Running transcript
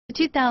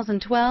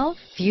2012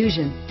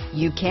 Fusion.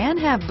 You can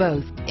have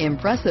both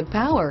impressive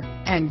power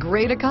and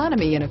great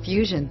economy in a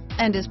Fusion,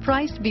 and is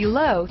priced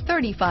below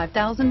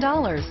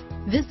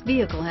 $35,000. This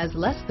vehicle has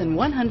less than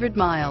 100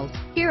 miles.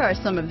 Here are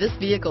some of this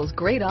vehicle's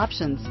great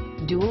options: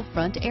 dual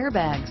front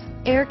airbags,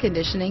 air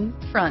conditioning,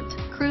 front,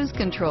 cruise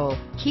control,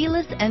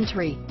 keyless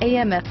entry,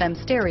 AM/FM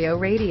stereo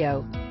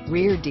radio,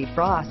 rear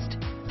defrost,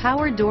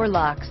 power door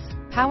locks,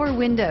 power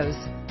windows,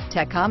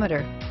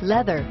 tachometer,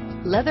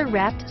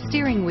 leather-wrapped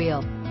steering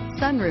wheel,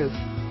 sunroof,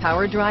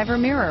 power driver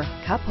mirror,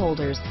 cup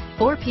holders,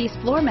 4-piece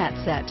floor mat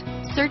set.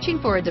 Searching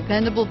for a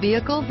dependable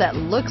vehicle that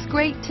looks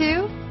great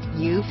too?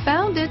 You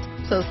found it,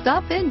 so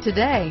stop in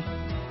today.